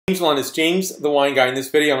James Lund is James, the wine guy. In this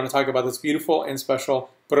video, I'm going to talk about this beautiful and special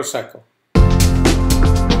Prosecco.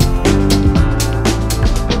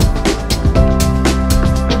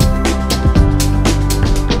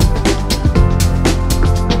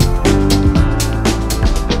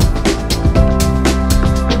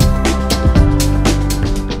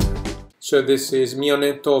 So this is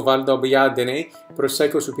Mionetto Valdobbiadene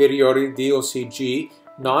Prosecco Superiore DOCG,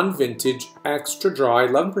 non-vintage, extra dry,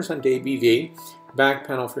 11% ABV. Back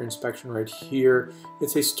panel for inspection right here.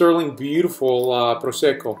 It's a sterling, beautiful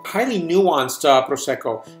Prosecco. Highly nuanced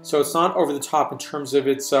Prosecco, so it's not over the top in terms of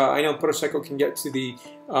its, I know Prosecco can get to the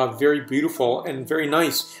very beautiful and very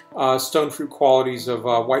nice stone fruit qualities of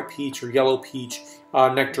white peach or yellow peach,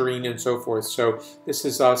 nectarine, and so forth. So this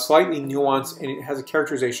is slightly nuanced, and it has a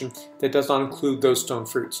characterization that does not include those stone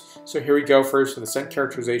fruits. So here we go first for the scent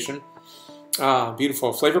characterization.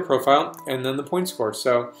 Beautiful flavor profile, and then the point score.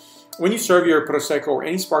 So when you serve your Prosecco or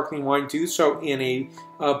any sparkling wine, do so in a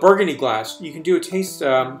burgundy glass. You can do a taste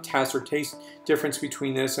test or taste difference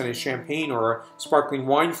between this and a champagne or a sparkling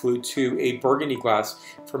wine flute to a burgundy glass.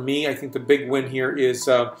 For me, I think the big win here is,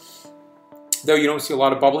 though you don't see a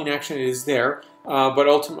lot of bubbling action, it is there. But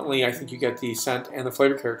ultimately, I think you get the scent and the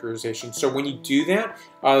flavor characterization. So when you do that,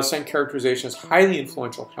 the scent characterization is highly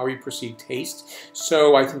influential, how you perceive taste.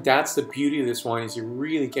 So I think that's the beauty of this wine, is you're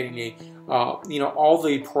really getting a, all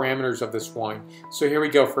the parameters of this wine. So here we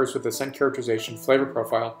go first with the scent characterization, flavor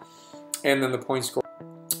profile, and then the point score.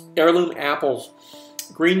 Heirloom apples,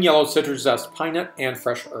 green, yellow, citrus zest, pine nut, and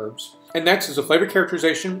fresh herbs. And next is the flavor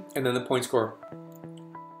characterization, and then the point score.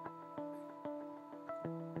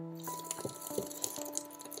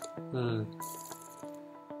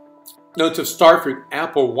 Notes of starfruit,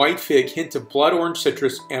 apple, white fig, hint of blood orange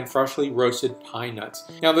citrus, and freshly roasted pine nuts.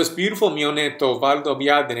 Now this beautiful Mionetto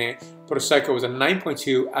Valdobbiadene Prosecco is a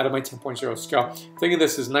 9.2 out of my 10.0 scale. Think of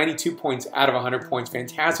this as 92 points out of 100 points.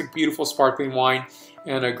 Fantastic, beautiful sparkling wine,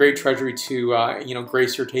 and a great treasury to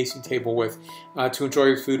grace your tasting table with, to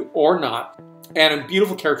enjoy with food or not. And a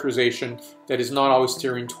beautiful characterization that is not always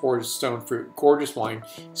steering towards stone fruit. Gorgeous wine.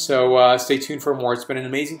 So stay tuned for more. It's been an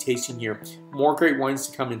amazing tasting year. More great wines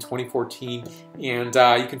to come in 2014. And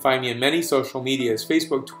you can find me on many social medias: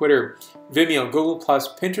 Facebook, Twitter, Vimeo, Google+,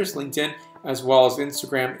 Pinterest, LinkedIn, as well as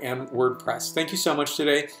Instagram and WordPress. Thank you so much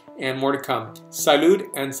today, and more to come. Salud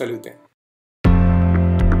and salute.